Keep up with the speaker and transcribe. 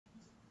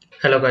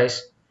Hello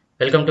guys,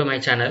 welcome to my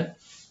channel.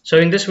 So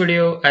in this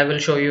video I will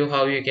show you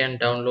how you can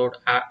download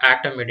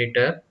Atom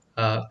editor.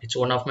 It's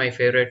one of my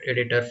favorite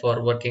editor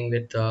for working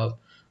with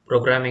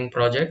programming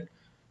project.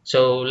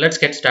 So let's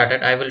get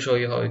started. I will show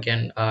you how you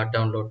can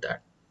download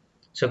that.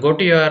 So go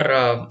to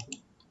your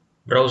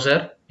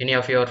browser, any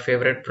of your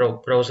favorite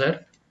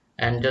browser,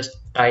 and just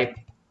type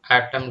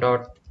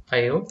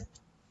atom.io.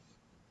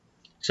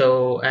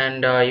 So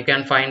and you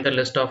can find the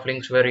list of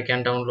links where you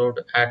can download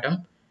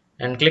Atom,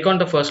 and click on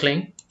the first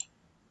link.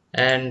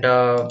 And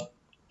I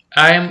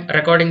am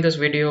recording this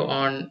video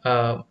on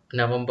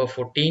November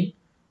 14,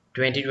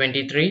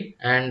 2023,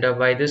 and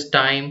by this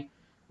time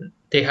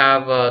they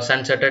have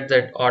sunsetted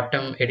that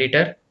Atom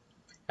editor.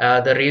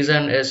 The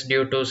reason is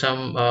due to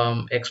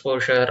some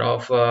exposure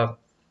of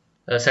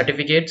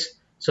certificates,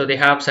 so they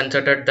have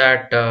sunsetted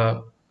that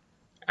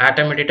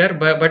Atom editor,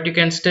 but you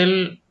can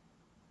still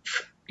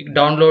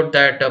download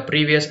that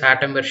previous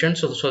Atom version.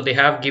 So they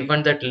have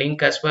given that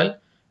link as well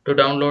to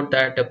download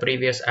that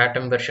previous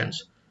Atom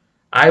versions.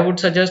 I would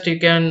suggest you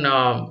can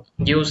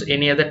use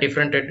any other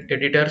different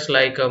editors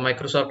like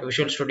Microsoft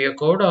Visual Studio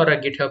Code or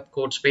a GitHub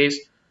Codespace,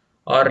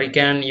 or you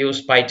can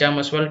use PyCharm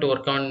as well to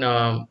work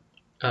on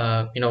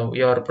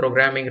your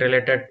programming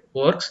related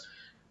works.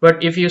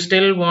 But if you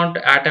still want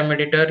Atom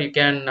editor, you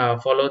can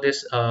follow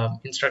this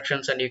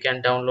instructions and you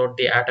can download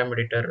the Atom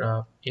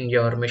editor in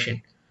your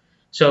machine.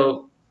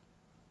 So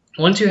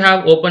once you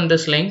have opened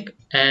this link,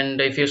 and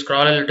if you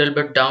scroll a little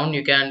bit down,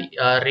 you can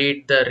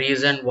read the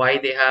reason why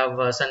they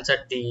have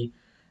sunset the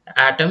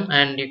Atom,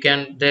 and you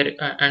can there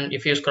and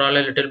if you scroll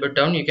a little bit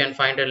down, you can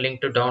find a link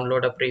to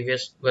download a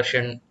previous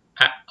version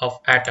of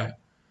Atom.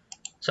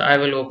 So I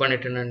will open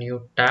it in a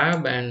new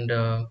tab, and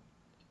and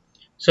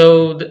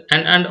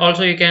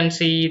also you can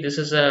see this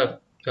is a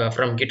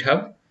from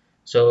GitHub,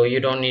 so you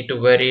don't need to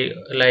worry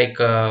like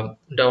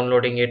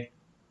downloading it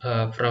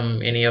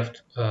from any of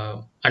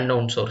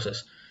unknown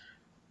sources.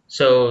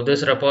 So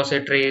this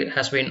repository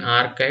has been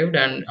archived,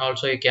 and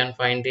also you can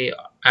find the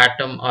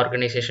Atom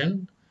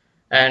organization.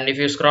 And if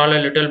you scroll a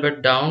little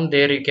bit down,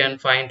 there you can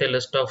find a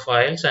list of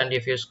files, and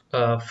if you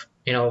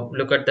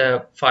look at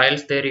the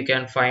files, there you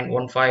can find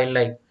one file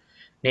like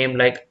named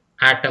like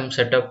Atom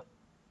setup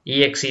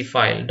exe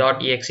file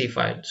 .exe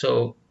file.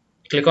 So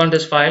click on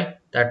this file,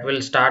 that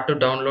will start to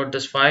download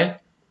this file,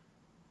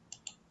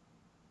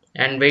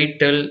 and wait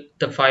till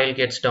the file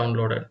gets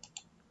downloaded.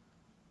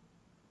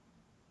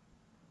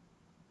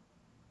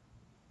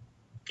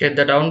 Okay,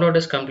 the download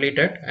is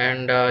completed,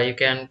 and you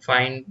can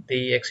find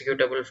the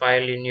executable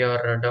file in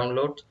your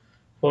downloads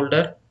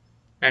folder,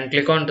 and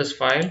click on this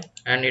file,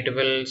 and it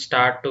will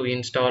start to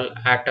install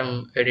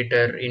Atom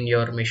editor in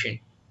your machine.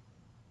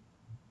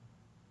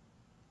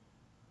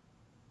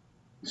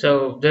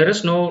 So there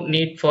is no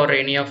need for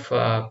any of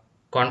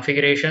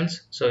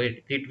configurations, so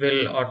it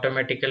will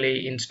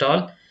automatically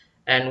install,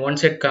 and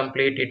once it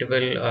complete, it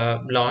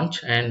will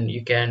launch, and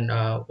you can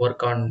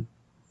work on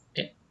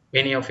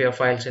any of your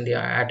files in the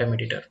Atom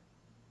editor.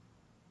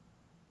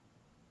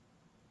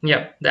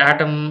 Yeah, the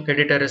Atom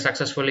editor is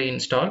successfully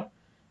installed,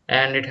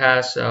 and it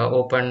has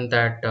opened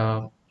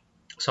that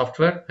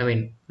software, I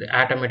mean the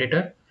Atom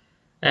editor.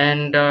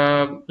 And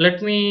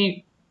let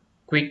me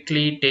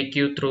quickly take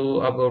you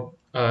through about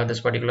this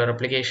particular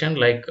application,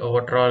 like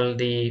what are all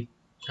the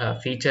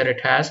feature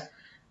it has,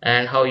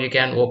 and how you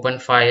can open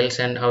files,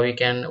 and how you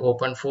can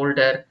open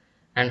folder,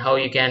 and how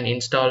you can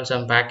install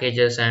some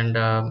packages,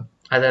 and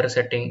other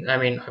settings, I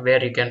mean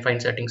where you can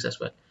find settings as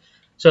well.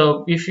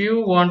 So if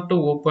you want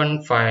to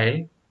open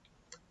file,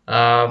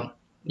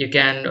 you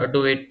can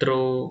do it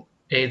through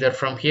either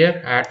from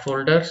here, add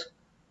folders,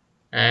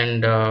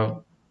 and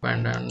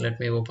let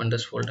me open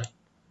this folder.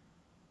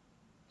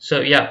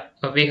 So yeah,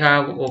 we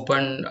have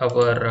opened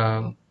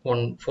our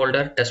one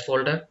folder, test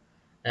folder,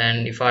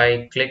 and if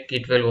I click,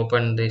 it will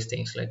open these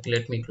things. Like,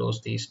 let me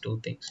close these two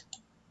things,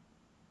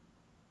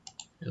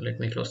 and let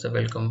me close the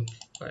welcome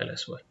file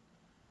as well.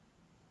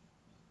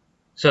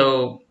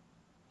 So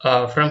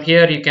from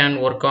here you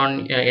can work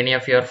on any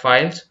of your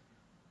files,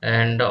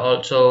 and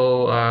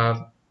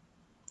also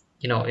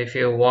if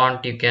you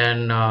want, you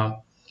can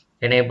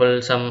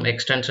enable some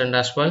extension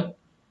as well.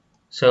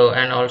 So,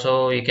 and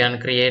also you can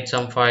create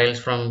some files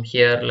from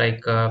here,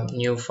 like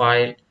new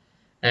file,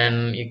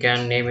 and you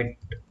can name it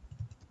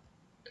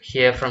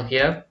here from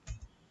here,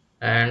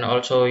 and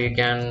also you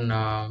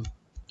can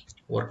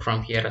work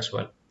from here as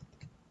well.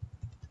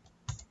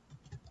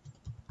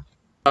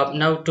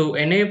 Now to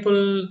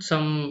enable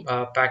some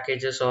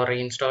packages or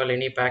install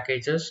any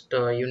packages,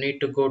 you need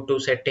to go to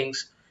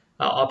settings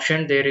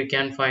option. There you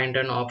can find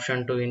an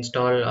option to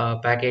install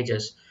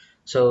packages.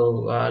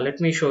 So let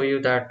me show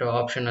you that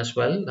option as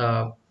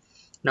well.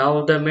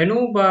 Now the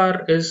menu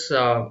bar is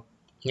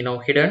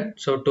hidden,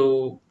 so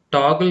to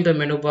toggle the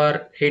menu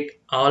bar,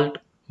 hit Alt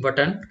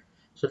button,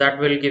 so that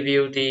will give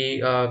you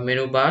the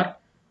menu bar,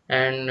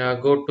 and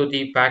go to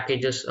the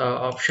packages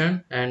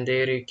option, and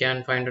there you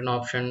can find an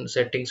option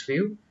settings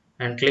view,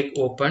 and click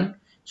open.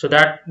 So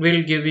that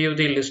will give you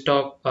the list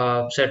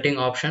of setting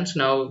options.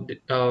 Now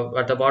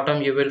at the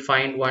bottom you will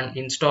find one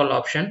install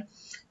option,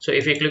 So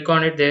if you click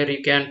on it, there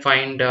you can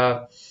find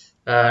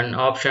an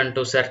option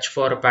to search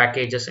for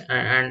packages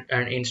and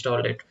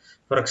install it.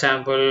 For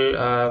example,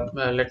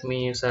 let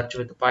me search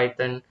with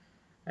Python,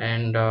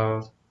 and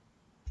okay,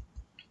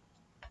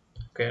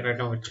 right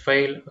now it's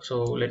failed.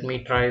 So let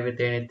me try with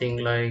anything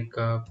like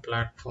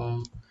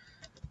platform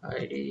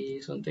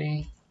ID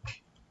something.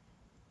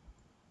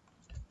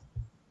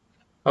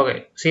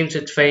 Okay, seems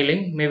it's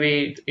failing.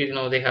 Maybe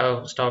they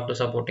have stopped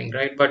supporting,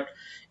 right? But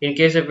in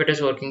case if it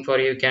is working for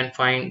you, you can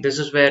find, this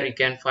is where you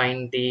can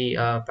find the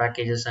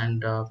packages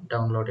and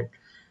download it.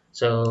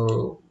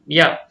 So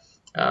yeah,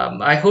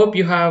 I hope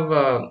you have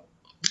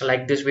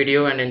liked this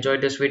video and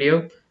enjoyed this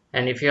video.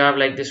 And if you have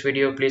liked this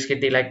video, please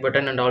hit the like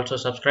button and also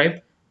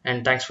subscribe.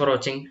 And thanks for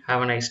watching.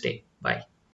 Have a nice day. Bye.